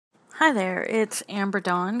Hi there, it's Amber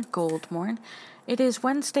Dawn Goldmorn. It is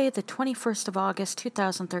Wednesday, the 21st of August,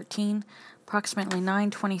 2013, approximately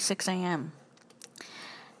 9:26 a.m.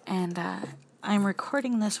 And I'm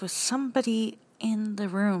recording this with somebody in the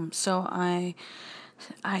room, so I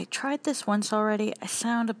tried this once already. I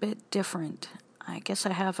sound a bit different. I guess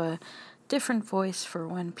I have a different voice for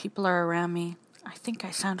when people are around me. I think I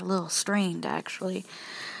sound a little strained, actually.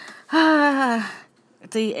 The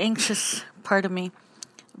anxious part of me.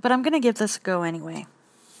 But I'm going to give this a go anyway.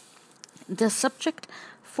 The subject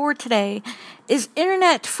for today is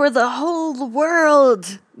internet for the whole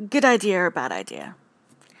world. Good idea or bad idea?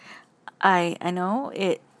 I know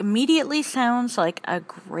it immediately sounds like a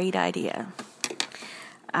great idea.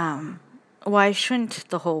 Why shouldn't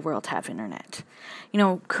the whole world have internet?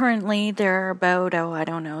 Currently there are about,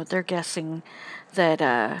 they're guessing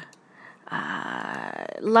that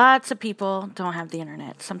lots of people don't have the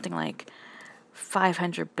internet. Something like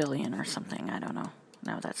 500 billion or something. I don't know.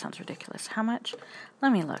 No, that sounds ridiculous. How much?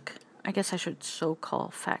 Let me look. I guess I should so-call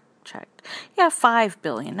fact check. Yeah, 5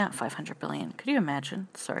 billion, not 500 billion. Could you imagine?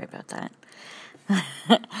 Sorry about that.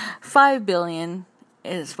 5 billion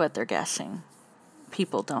is what they're guessing.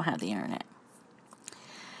 People don't have the internet.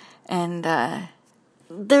 And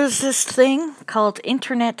there's this thing called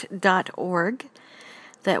internet.org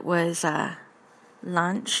that was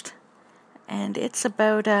launched. And it's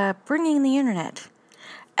about bringing the internet.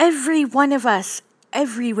 Every one of us,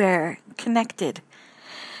 everywhere, connected.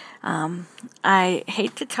 I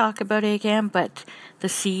hate to talk about it again, but the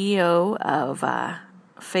CEO of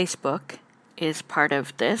Facebook is part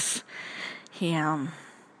of this.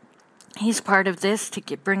 He's part of this to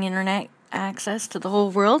bring internet access to the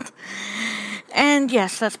whole world. And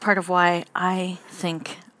yes, that's part of why I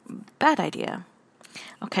think bad idea.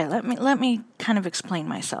 Okay, let me kind of explain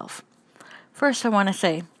myself. First, I want to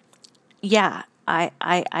say, yeah,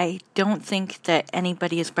 I don't think that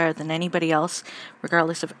anybody is better than anybody else,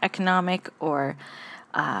 regardless of economic or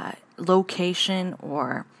location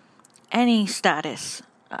or any status.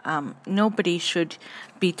 Nobody should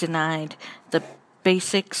be denied the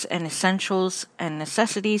basics and essentials and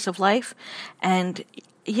necessities of life. And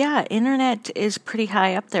yeah, internet is pretty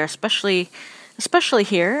high up there, especially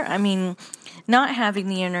here. I mean, not having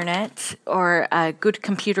the internet or a good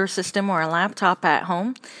computer system or a laptop at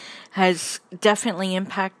home has definitely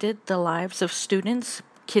impacted the lives of students,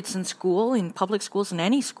 kids in school, in public schools, in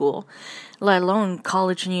any school, let alone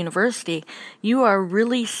college and university. You are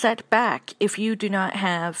really set back if you do not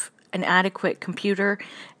have an adequate computer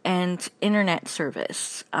and internet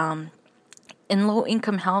service. In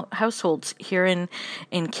low-income households here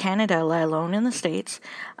in Canada, let alone in the States,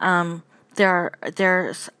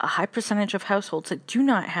 there's a high percentage of households that do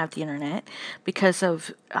not have the internet because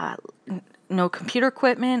of no computer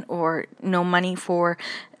equipment or no money for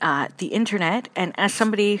the internet. And as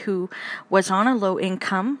somebody who was on a low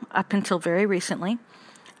income up until very recently,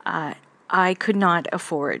 I could not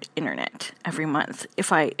afford internet every month.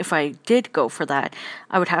 If I did go for that,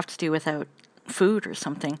 I would have to do without food or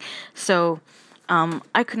something. So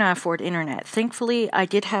I could not afford internet. Thankfully, I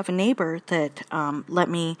did have a neighbor that let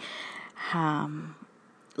me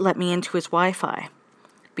into his Wi-Fi,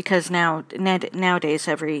 because nowadays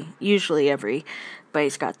usually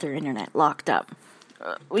everybody's got their internet locked up.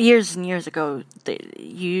 Years and years ago,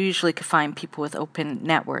 you usually could find people with open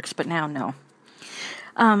networks, but now no.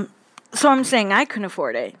 So I'm saying I couldn't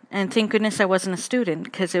afford it, and thank goodness I wasn't a student,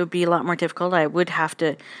 because it would be a lot more difficult. I would have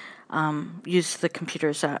to use the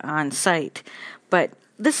computers on site, but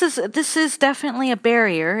this is definitely a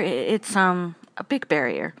barrier. It's a big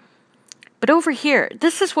barrier. But over here,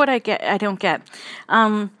 this is what I don't get.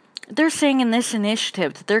 They're saying in this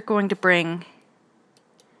initiative that they're going to bring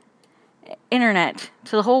internet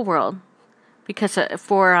to the whole world because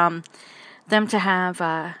for them to have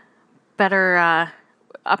better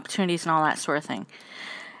opportunities and all that sort of thing.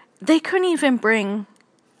 They couldn't even bring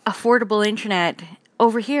affordable internet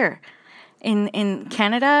over here in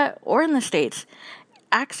Canada or in the States.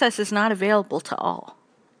 Access is not available to all.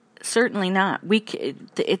 Certainly not.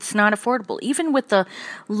 It's not affordable. Even with the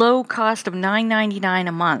low cost of $9.99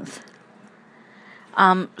 a month,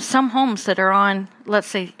 some homes that are on, let's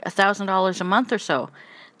say, $1,000 a month or so,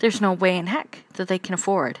 there's no way in heck that they can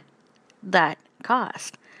afford that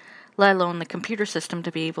cost, let alone the computer system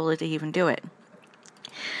to be able to even do it.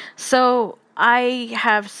 So I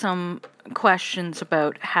have some questions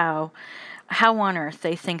about how on earth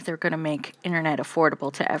they think they're going to make internet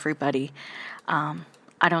affordable to everybody.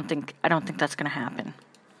 I don't think that's going to happen.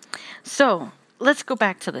 So let's go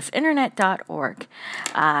back to this internet.org.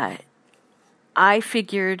 I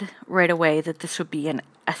figured right away that this would be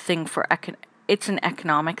a thing for it's an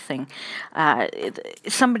economic thing.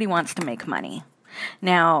 Somebody wants to make money.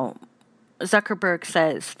 Now, Zuckerberg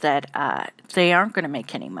says that they aren't going to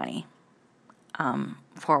make any money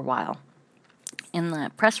for a while in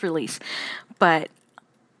the press release, but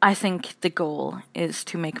I think the goal is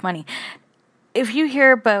to make money. If you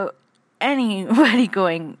hear about anybody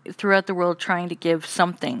going throughout the world trying to give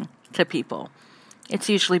something to people, it's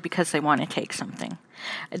usually because they want to take something.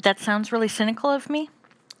 That sounds really cynical of me,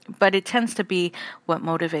 but it tends to be what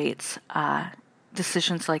motivates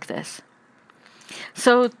decisions like this.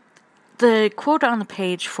 So the quote on the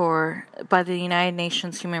page by the United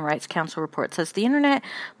Nations Human Rights Council report says, "The internet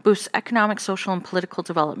boosts economic, social, and political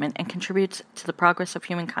development and contributes to the progress of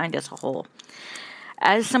humankind as a whole."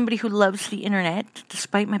 As somebody who loves the internet,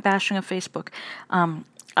 despite my bashing of Facebook,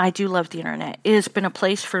 I do love the internet. It has been a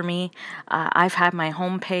place for me. I've had my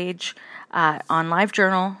homepage on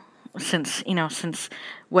LiveJournal since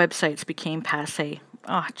websites became passé.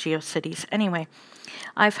 GeoCities. Anyway,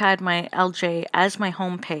 I've had my LJ as my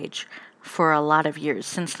homepage for a lot of years,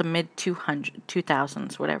 since the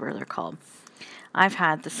mid-2000s, whatever they're called. I've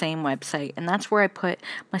had the same website, and that's where I put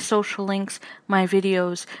my social links, my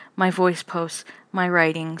videos, my voice posts, my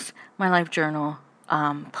writings, my LiveJournal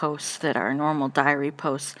posts that are normal diary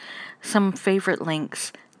posts, some favorite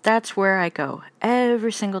links. That's where I go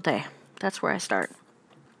every single day. That's where I start.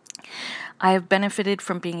 I have benefited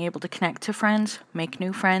from being able to connect to friends, make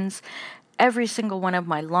new friends. Every single one of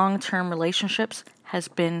my long-term relationships has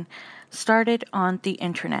been started on the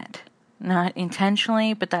internet. Not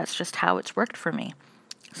intentionally, but that's just how it's worked for me.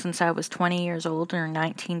 Since I was 20 years old, or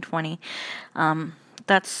 19, 20,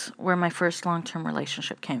 that's where my first long-term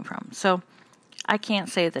relationship came from. So I can't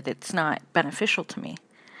say that it's not beneficial to me.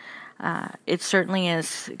 It certainly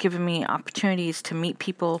has given me opportunities to meet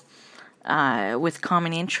people with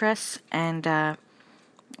common interests, and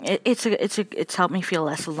it's helped me feel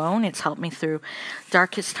less alone. It's helped me through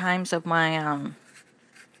darkest times of my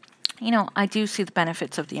I do see the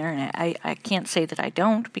benefits of the internet. I can't say that I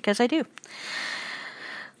don't, because I do.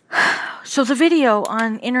 So the video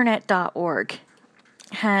on internet.org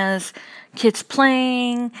has kids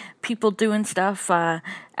playing, people doing stuff,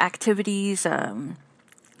 activities,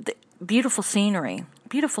 beautiful scenery,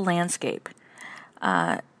 beautiful landscape.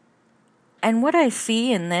 And what I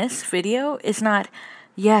see in this video is not,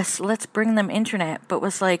 yes, let's bring them internet, but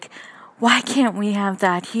was like, why can't we have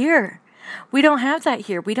that here? We don't have that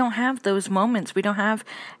here. We don't have those moments. We don't have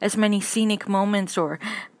as many scenic moments or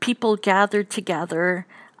people gathered together,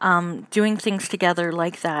 doing things together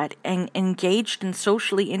like that, and engaged and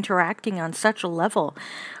socially interacting on such a level.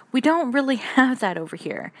 We don't really have that over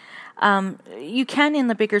here. You can in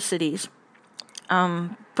the bigger cities,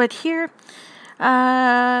 but here,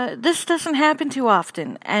 this doesn't happen too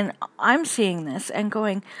often. And I'm seeing this and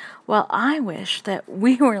going, well, I wish that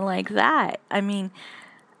we were like that. I mean,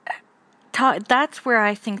 that's where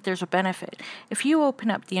I think there's a benefit. If you open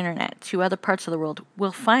up the internet to other parts of the world,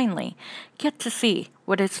 we'll finally get to see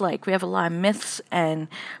what it's like. We have a lot of myths and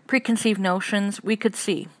preconceived notions we could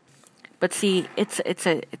see. But see, it's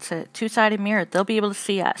a two-sided mirror. They'll be able to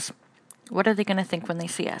see us. What are they going to think when they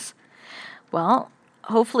see us? Well,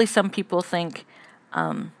 hopefully some people think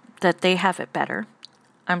that they have it better.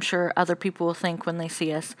 I'm sure other people will think when they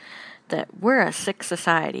see us that we're a sick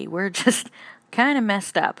society. We're just kind of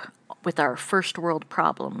messed up with our first world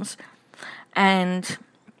problems. And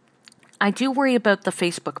I do worry about the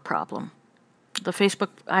Facebook problem. The Facebook,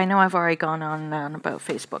 I know I've already gone on and on about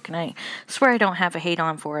Facebook, and I swear I don't have a hate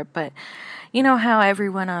on for it, but you know how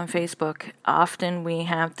everyone on Facebook, often we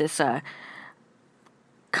have this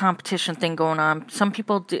competition thing going on. Some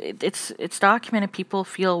people, it's documented, people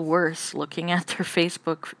feel worse looking at their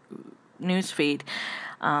Facebook newsfeed,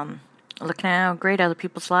 looking at how great other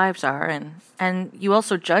people's lives are, and you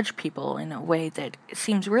also judge people in a way that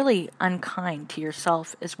seems really unkind to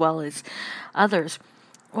yourself as well as others.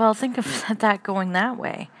 Well, think of that going that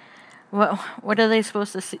way. What are they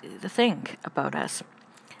supposed to think about us?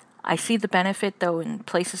 I see the benefit, though, in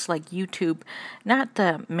places like YouTube, not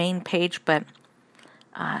the main page, but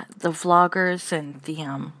the vloggers and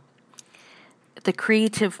the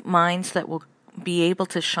creative minds that will be able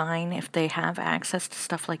to shine if they have access to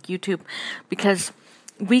stuff like YouTube, because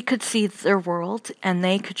we could see their world and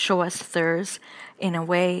they could show us theirs in a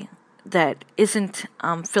way that isn't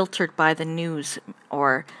filtered by the news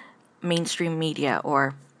or mainstream media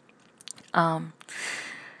or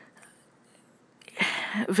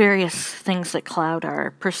various things that cloud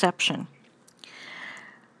our perception.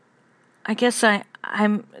 I guess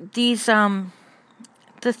I'm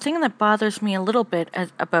the thing that bothers me a little bit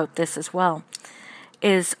about this as well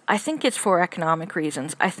is I think it's for economic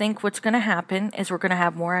reasons. I think what's going to happen is we're going to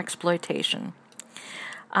have more exploitation.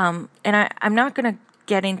 And I'm not going to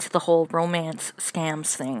get into the whole romance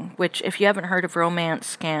scams thing, which if you haven't heard of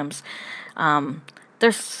romance scams,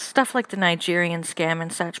 there's stuff like the Nigerian scam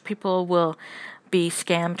and such. People will be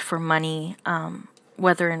scammed for money,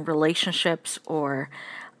 whether in relationships or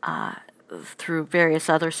through various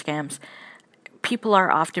other scams. People are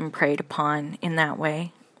often preyed upon in that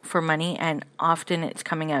way for money, and often it's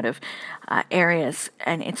coming out of areas,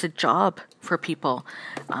 and it's a job for people.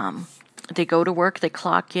 They go to work, they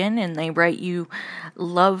clock in, and they write you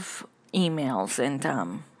love emails,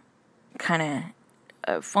 and kind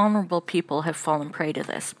of vulnerable people have fallen prey to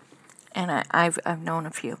this, and I've known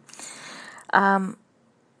a few.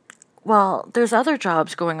 Well, there's other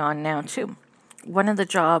jobs going on now too. One of the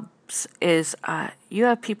jobs is you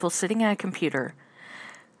have people sitting at a computer,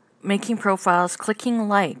 making profiles, clicking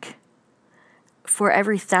like. For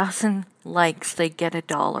every 1,000 likes, they get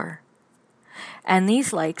 $1. And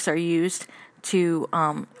these likes are used to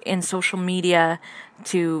in social media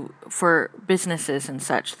for businesses and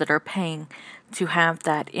such that are paying to have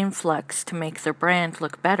that influx to make their brand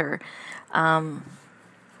look better. And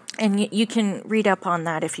you can read up on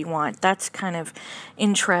that if you want. That's kind of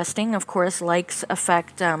interesting. Of course, likes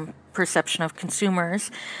affect perception of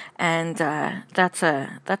consumers, and that's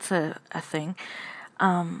a thing.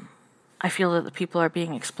 I feel that the people are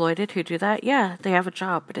being exploited who do that. Yeah, they have a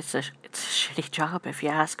job, but it's a shitty job if you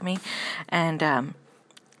ask me. And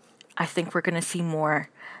I think we're going to see more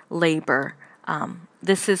labor.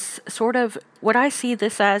 This is sort of what I see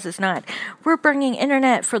this as is not we're bringing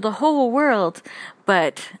internet for the whole world,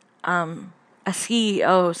 but a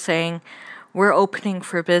CEO saying we're opening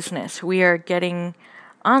for business. We are getting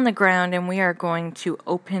on the ground and we are going to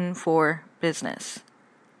open for business.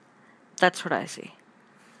 That's what I see.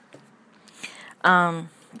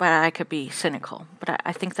 But I could be cynical. But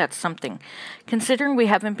I think that's something. Considering we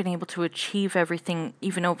haven't been able to achieve everything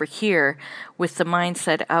even over here with the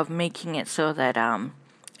mindset of making it so that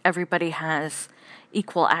everybody has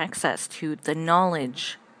equal access to the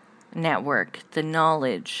knowledge network, the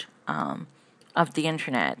knowledge of the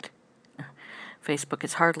internet. Facebook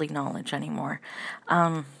is hardly knowledge anymore.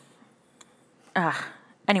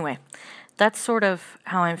 Anyway, that's sort of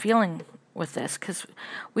how I'm feeling with this, because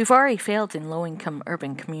we've already failed in low-income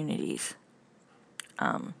urban communities.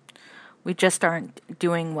 We just aren't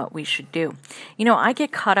doing what we should do. You know, I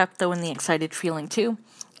get caught up, though, in the excited feeling, too.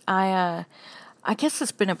 I guess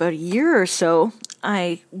it's been about a year or so.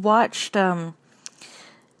 I watched, there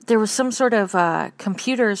was some sort of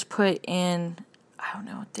computers put in, I don't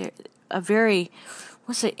know,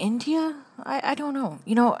 was it India? I don't know.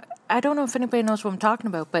 You know, I don't know if anybody knows what I'm talking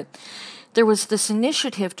about, but there was this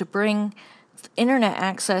initiative to bring internet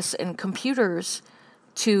access and computers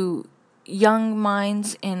to young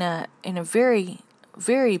minds in a very,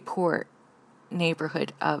 very poor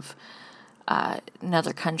neighborhood of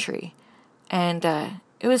another country. And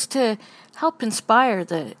it was to help inspire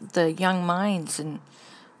the young minds, and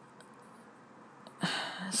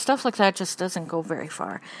stuff like that just doesn't go very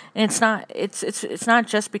far. And it's not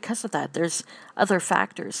just because of that. There's other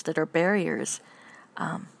factors that are barriers.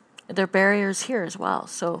 There are barriers here as well.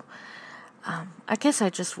 So I guess I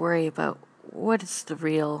just worry about what is the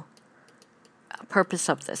real purpose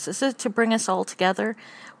of this. Is it to bring us all together?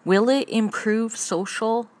 Will it improve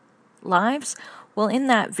social lives? Well, in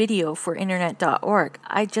that video for internet.org,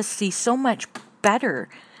 I just see so much better.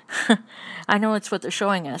 I know it's what they're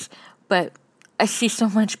showing us, but I see so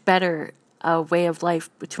much better way of life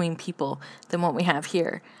between people than what we have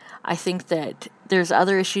here. I think that there's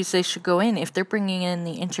other issues they should go in. If they're bringing in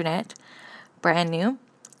the internet brand new,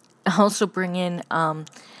 also bring in,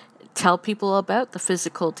 tell people about the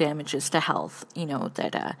physical damages to health. You know,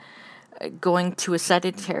 that going to a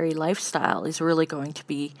sedentary lifestyle is really going to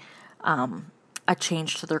be a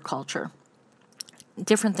change to their culture.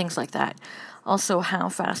 Different things like that. Also, how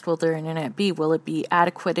fast will their internet be? Will it be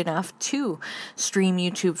adequate enough to stream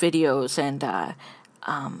YouTube videos and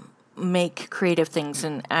make creative things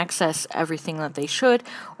and access everything that they should?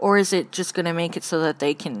 Or is it just going to make it so that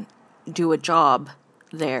they can do a job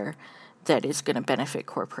there that is going to benefit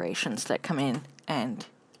corporations that come in and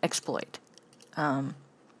exploit?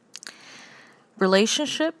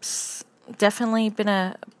 Relationships, definitely been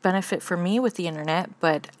a benefit for me with the internet,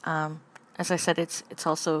 but as I said, it's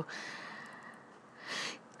also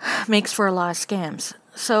makes for a lot of scams.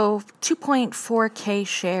 So 2.4K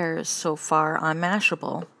shares so far on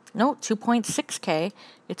Mashable. No, 2.6K.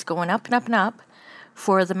 It's going up and up and up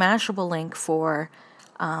for the Mashable link for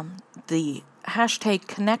the hashtag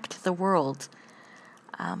Connect the World.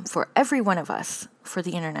 for every one of us for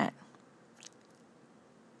the internet.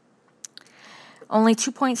 Only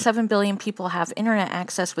 2.7 billion people have internet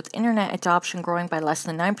access, with internet adoption growing by less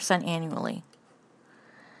than 9% annually.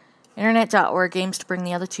 Internet.org aims to bring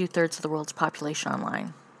the other 2/3 of the world's population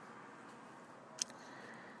online.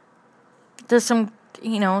 There's some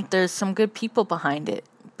good people behind it,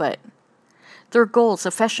 but their goals: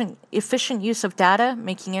 efficient use of data,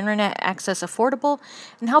 making internet access affordable,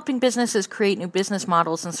 and helping businesses create new business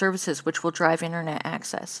models and services which will drive internet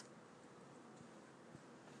access.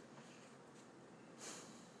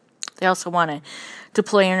 They also want to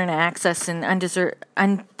deploy internet access in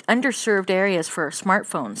underserved areas for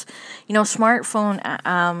smartphones.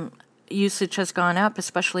 Smartphone usage has gone up,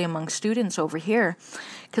 especially among students over here,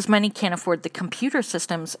 because many can't afford the computer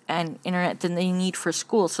systems and internet that they need for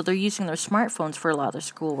school. So they're using their smartphones for a lot of their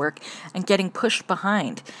schoolwork and getting pushed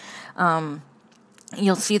behind.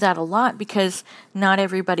 You'll see that a lot because not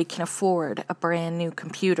everybody can afford a brand new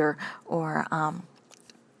computer or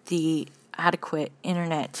the adequate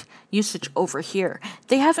internet usage over here.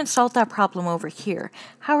 They haven't solved that problem over here.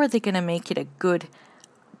 How are they going to make it a good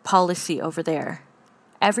policy over there?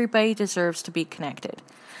 Everybody deserves to be connected.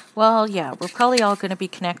 Well, yeah, we're probably all going to be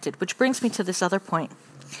connected, which brings me to this other point.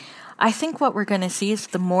 I think what we're going to see is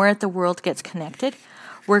the more the world gets connected,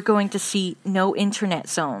 we're going to see no internet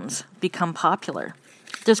zones become popular.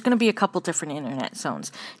 There's going to be a couple different internet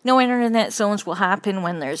zones. No internet zones will happen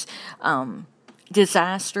when there's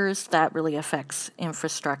disasters. That really affects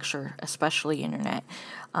infrastructure, especially internet.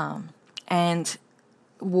 And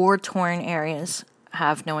war-torn areas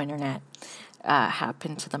have no internet.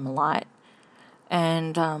 Happen to them a lot.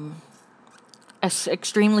 And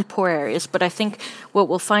extremely poor areas. But I think what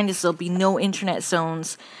we'll find is there'll be no internet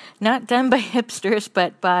zones, not done by hipsters,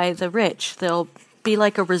 but by the rich. They'll be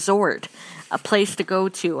like a resort, a place to go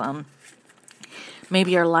to.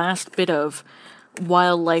 Maybe our last bit of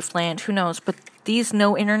wildlife land, who knows. But these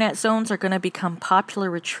no internet zones are going to become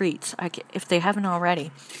popular retreats, if they haven't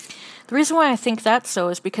already. The reason why I think that's so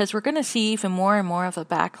is because we're going to see even more and more of a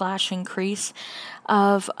backlash increase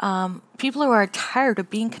of people who are tired of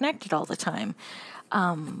being connected all the time,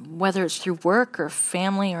 whether it's through work or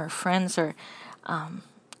family or friends or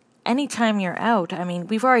anytime you're out. I mean,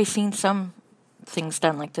 we've already seen some things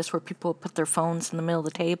done like this where people put their phones in the middle of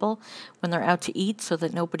the table when they're out to eat so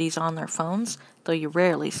that nobody's on their phones, though you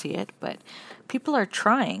rarely see it, but people are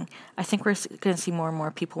trying. I think we're going to see more and more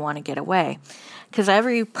people want to get away because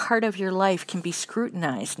every part of your life can be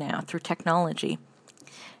scrutinized now through technology.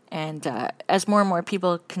 And as more and more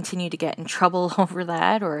people continue to get in trouble over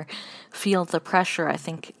that or feel the pressure, I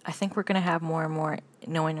think we're going to have more and more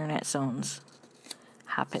no internet zones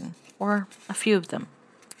happen, or a few of them.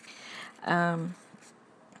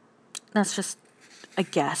 That's just a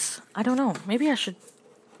guess. I don't know. Maybe I should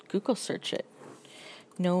Google search it.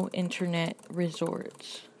 No internet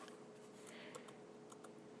resorts.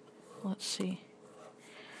 Let's see.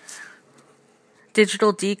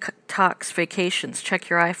 Digital detox vacations. Check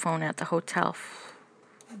your iPhone at the hotel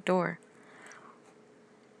door.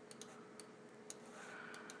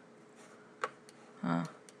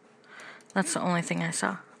 That's the only thing I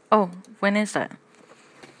saw. Oh, when is that?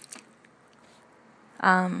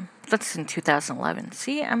 That's in 2011.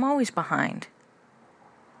 See, I'm always behind.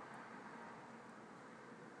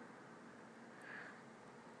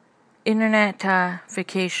 Internet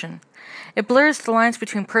vacation. It blurs the lines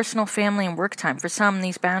between personal, family, and work time. For some,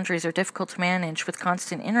 these boundaries are difficult to manage with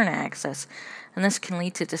constant internet access, and this can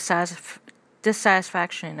lead to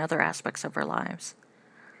dissatisfaction in other aspects of our lives.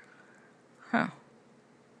 Huh.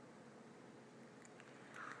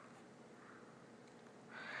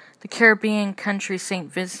 The Caribbean country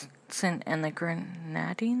St. Vincent and the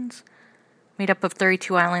Grenadines, made up of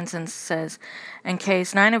 32 islands and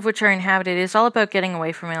cays, 9 of which are inhabited, is all about getting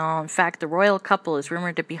away from it all. In fact, the royal couple is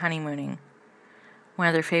rumored to be honeymooning, one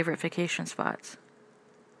of their favorite vacation spots.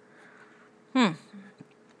 Okay.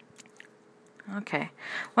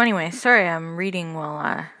 Well, anyway, sorry I'm reading while,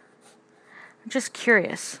 I'm just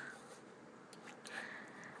curious.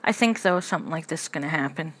 I think, though, something like this is going to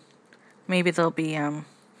happen. Maybe there'll be,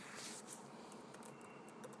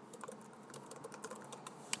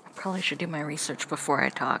 probably should do my research before I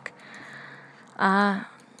talk. Yeah.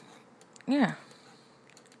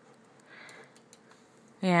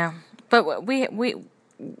 But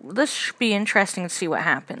this should be interesting to see what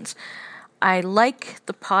happens. I like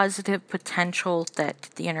the positive potential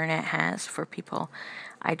that the internet has for people.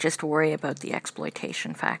 I just worry about the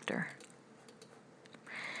exploitation factor.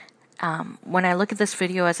 When I look at this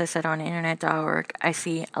video, as I said, on internet.org, I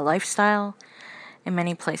see a lifestyle in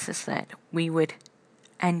many places that we would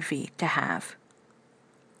envy to have.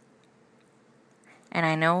 And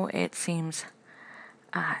I know it seems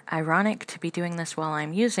ironic to be doing this while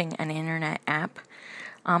I'm using an internet app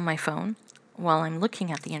on my phone, while I'm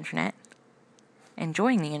looking at the internet,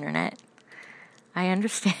 enjoying the internet. I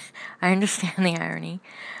understand. I understand the irony,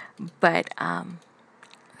 but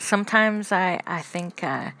sometimes I think,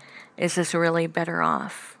 is this really better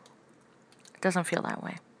off? It doesn't feel that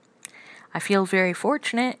way. I feel very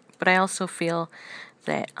fortunate, but I also feel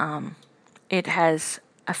that it has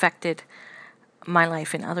affected my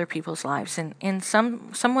life and other people's lives in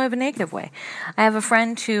somewhat of a negative way. I have a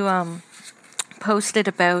friend who posted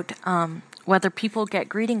about whether people get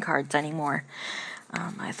greeting cards anymore.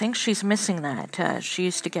 I think she's missing that. She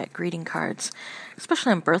used to get greeting cards,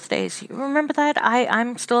 especially on birthdays. You remember that?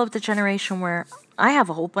 I'm still of the generation where I have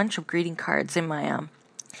a whole bunch of greeting cards in my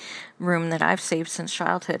room that I've saved since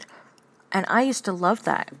childhood. And I used to love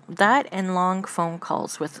that. That and long phone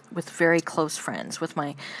calls with very close friends, with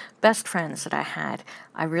my best friends that I had.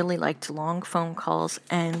 I really liked long phone calls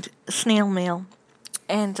and snail mail.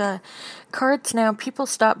 And cards now, people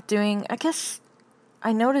stopped doing, I guess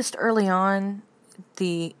I noticed early on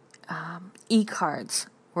the e-cards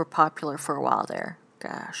were popular for a while there.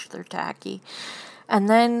 Gosh, they're tacky. And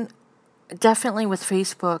then definitely with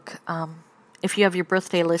Facebook, if you have your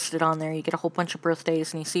birthday listed on there, you get a whole bunch of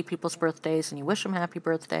birthdays and you see people's birthdays and you wish them happy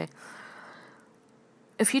birthday.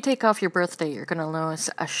 If you take off your birthday, you're going to notice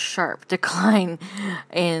a sharp decline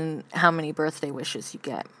in how many birthday wishes you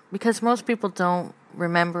get, because most people don't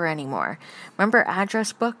remember anymore. Remember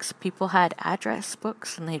address books? People had address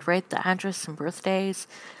books and they'd write the address and birthdays.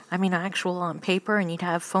 I mean, actual on paper, and you'd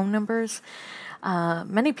have phone numbers.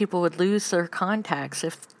 Many people would lose their contacts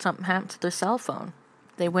if something happened to their cell phone.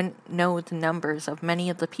 They wouldn't know the numbers of many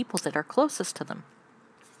of the people that are closest to them.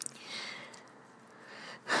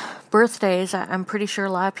 Birthdays, I'm pretty sure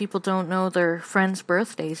a lot of people don't know their friends'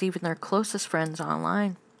 birthdays, even their closest friends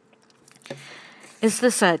online. Is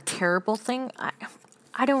this a terrible thing?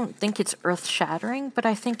 I don't think it's earth-shattering, but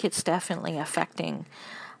I think it's definitely affecting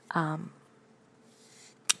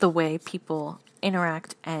the way people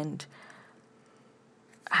interact and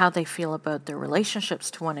how they feel about their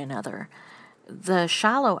relationships to one another. The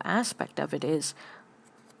shallow aspect of it is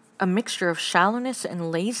a mixture of shallowness and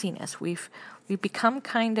laziness. We've become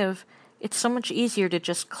kind of, it's so much easier to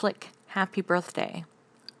just click happy birthday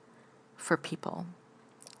for people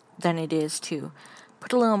than it is to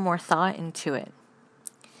put a little more thought into it.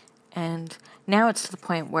 And now it's to the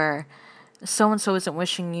point where so-and-so isn't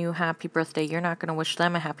wishing you happy birthday, you're not going to wish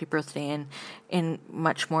them a happy birthday in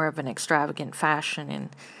much more of an extravagant fashion. And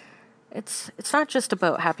it's not just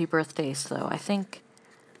about happy birthdays, though. I think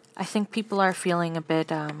people are feeling a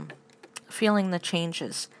bit, feeling the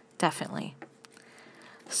changes, definitely.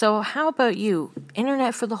 So how about you?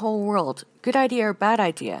 Internet for the whole world. Good idea or bad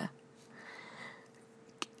idea?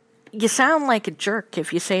 You sound like a jerk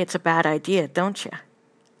if you say it's a bad idea, don't you?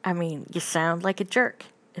 I mean, you sound like a jerk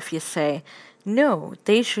if you say, no,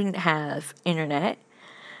 they shouldn't have internet.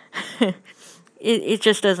 It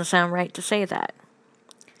just doesn't sound right to say that.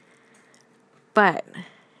 But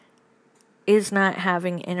is not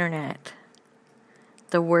having internet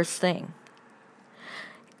the worst thing?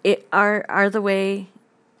 Is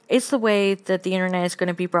the way that the internet is going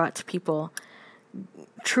to be brought to people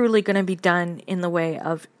truly going to be done in the way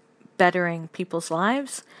of bettering people's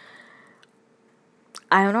lives?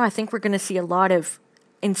 I don't know. I think we're going to see a lot of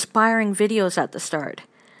inspiring videos at the start,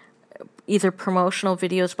 either promotional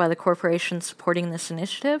videos by the corporations supporting this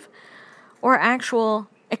initiative, or actual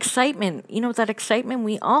excitement. You know, that excitement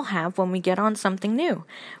we all have when we get on something new,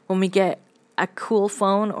 when we get a cool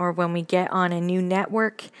phone, or when we get on a new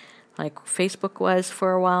network, like Facebook was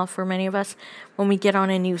for a while for many of us, when we get on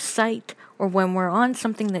a new site, or when we're on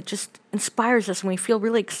something that just inspires us and we feel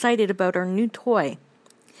really excited about our new toy.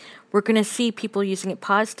 We're going to see people using it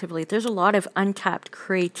positively. There's a lot of untapped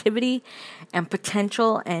creativity and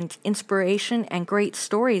potential and inspiration and great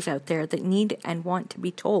stories out there that need and want to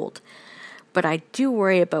be told. But I do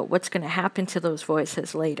worry about what's going to happen to those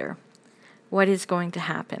voices later. What is going to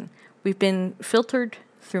happen? We've been filtered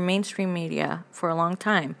through mainstream media for a long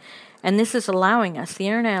time, and this is allowing us, the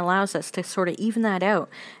internet allows us to sort of even that out,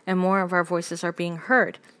 and more of our voices are being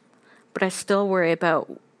heard. But I still worry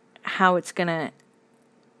about how it's going to,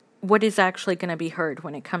 what is actually going to be heard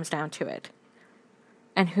when it comes down to it.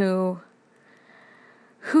 And who's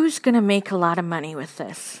going to make a lot of money with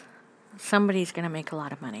this? Somebody's going to make a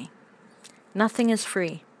lot of money. Nothing is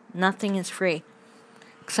free. Nothing is free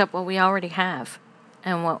except what we already have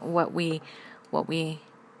and what we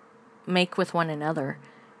make with one another.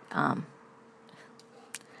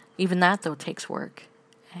 Even that, though, takes work.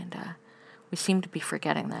 And we seem to be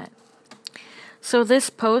forgetting that. So this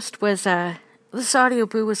post was, this audio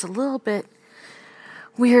boo was a little bit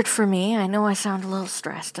weird for me. I know I sound a little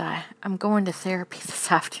stressed. I'm going to therapy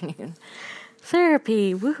this afternoon.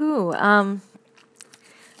 Therapy, woohoo. I'm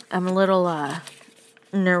a little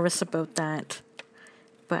nervous about that,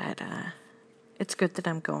 but it's good that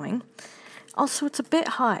I'm going. Also, it's a bit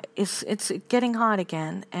hot. It's getting hot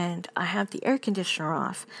again, and I have the air conditioner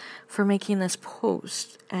off for making this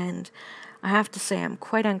post, and I have to say I'm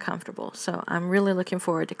quite uncomfortable, so I'm really looking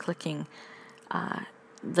forward to clicking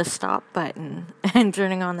the stop button and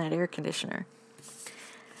turning on that air conditioner.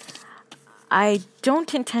 I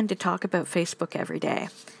don't intend to talk about Facebook every day.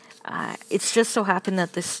 It's just so happened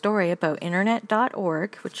that this story about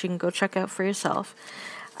internet.org, which you can go check out for yourself,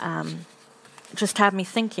 just had me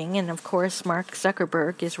thinking, and of course Mark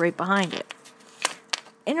Zuckerberg is right behind it.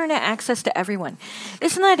 Internet access to everyone.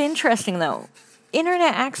 Isn't that interesting, though?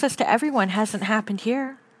 Internet access to everyone hasn't happened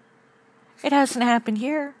here. It hasn't happened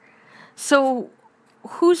here. So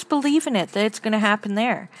who's believing it that it's going to happen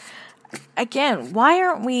there? Again, why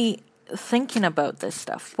aren't we thinking about this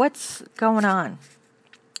stuff? What's going on?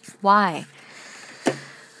 Why?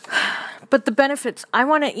 But the benefits,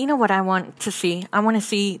 you know what I want to see? I want to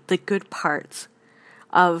see the good parts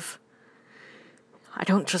of, I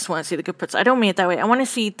don't just want to see the good parts. I don't mean it that way. I want to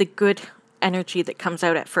see the good energy that comes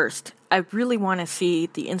out at first. I really want to see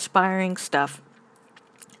the inspiring stuff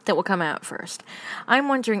that will come out first. I'm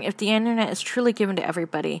wondering if the internet is truly given to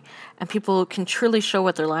everybody and people can truly show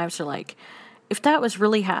what their lives are like. If that was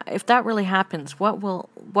really if that really happens, what will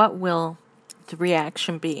the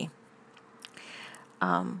reaction be?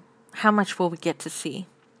 How much will we get to see?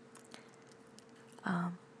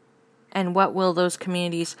 And what will those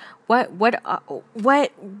communities? What will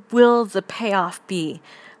the payoff be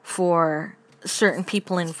for certain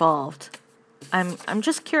people involved? I'm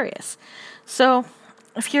just curious. So,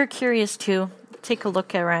 if you're curious too, take a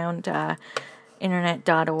look around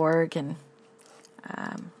internet.org and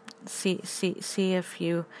see if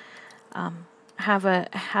you have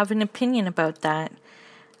an opinion about that.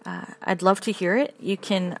 I'd love to hear it. You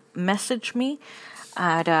can message me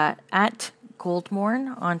at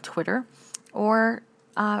Goldmorn on Twitter, or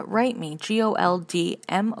write me, GOLDMOURN,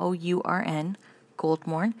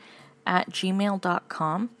 Goldmorn, at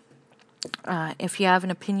gmail.com. If you have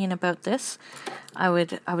an opinion about this, I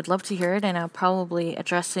would love to hear it, and I'll probably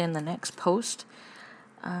address it in the next post.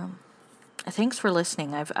 Thanks for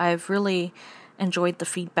listening. I've really enjoyed the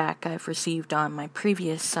feedback I've received on my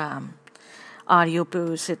previous audio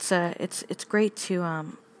boos. It's great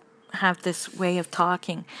to have this way of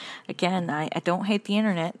talking. Again, I don't hate the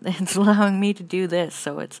internet. It's allowing me to do this,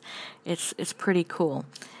 so it's pretty cool.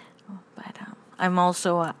 But I'm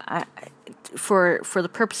also for the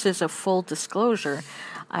purposes of full disclosure,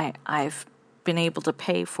 I've been able to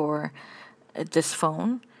pay for this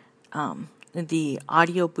phone, the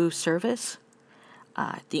audio boost service,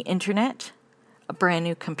 the internet, a brand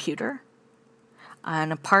new computer,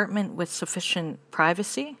 an apartment with sufficient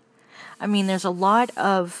privacy. I mean, there's a lot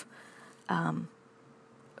of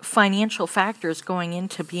financial factors going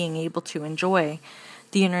into being able to enjoy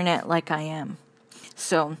the internet like I am.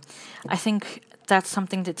 So I think that's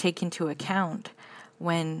something to take into account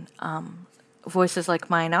when voices like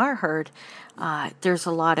mine are heard. There's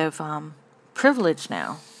a lot of privilege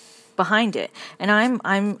now behind it, and I'm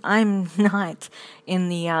not in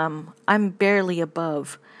the I'm barely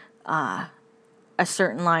above a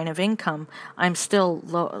certain line of income. I'm still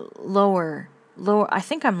lower. I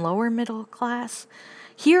think I'm lower middle class.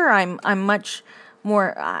 Here I'm much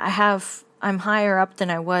more. I'm higher up than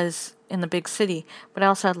I was in the big city, but I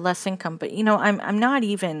also had less income. But I'm not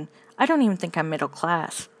even. I don't even think I'm middle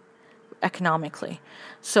class economically.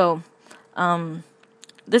 So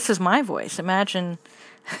this is my voice. Imagine,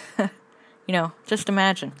 just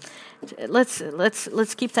imagine.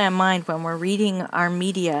 Let's keep that in mind when we're reading our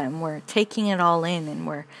media and we're taking it all in and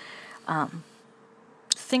we're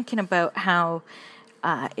thinking about how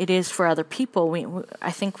it is for other people.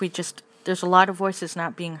 I think there's a lot of voices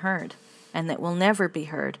not being heard, and that will never be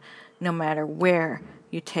heard, no matter where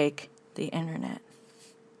you take the internet.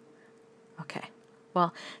 Okay.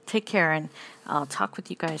 Well, take care, and I'll talk with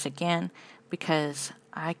you guys again because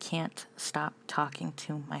I can't stop talking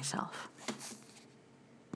to myself.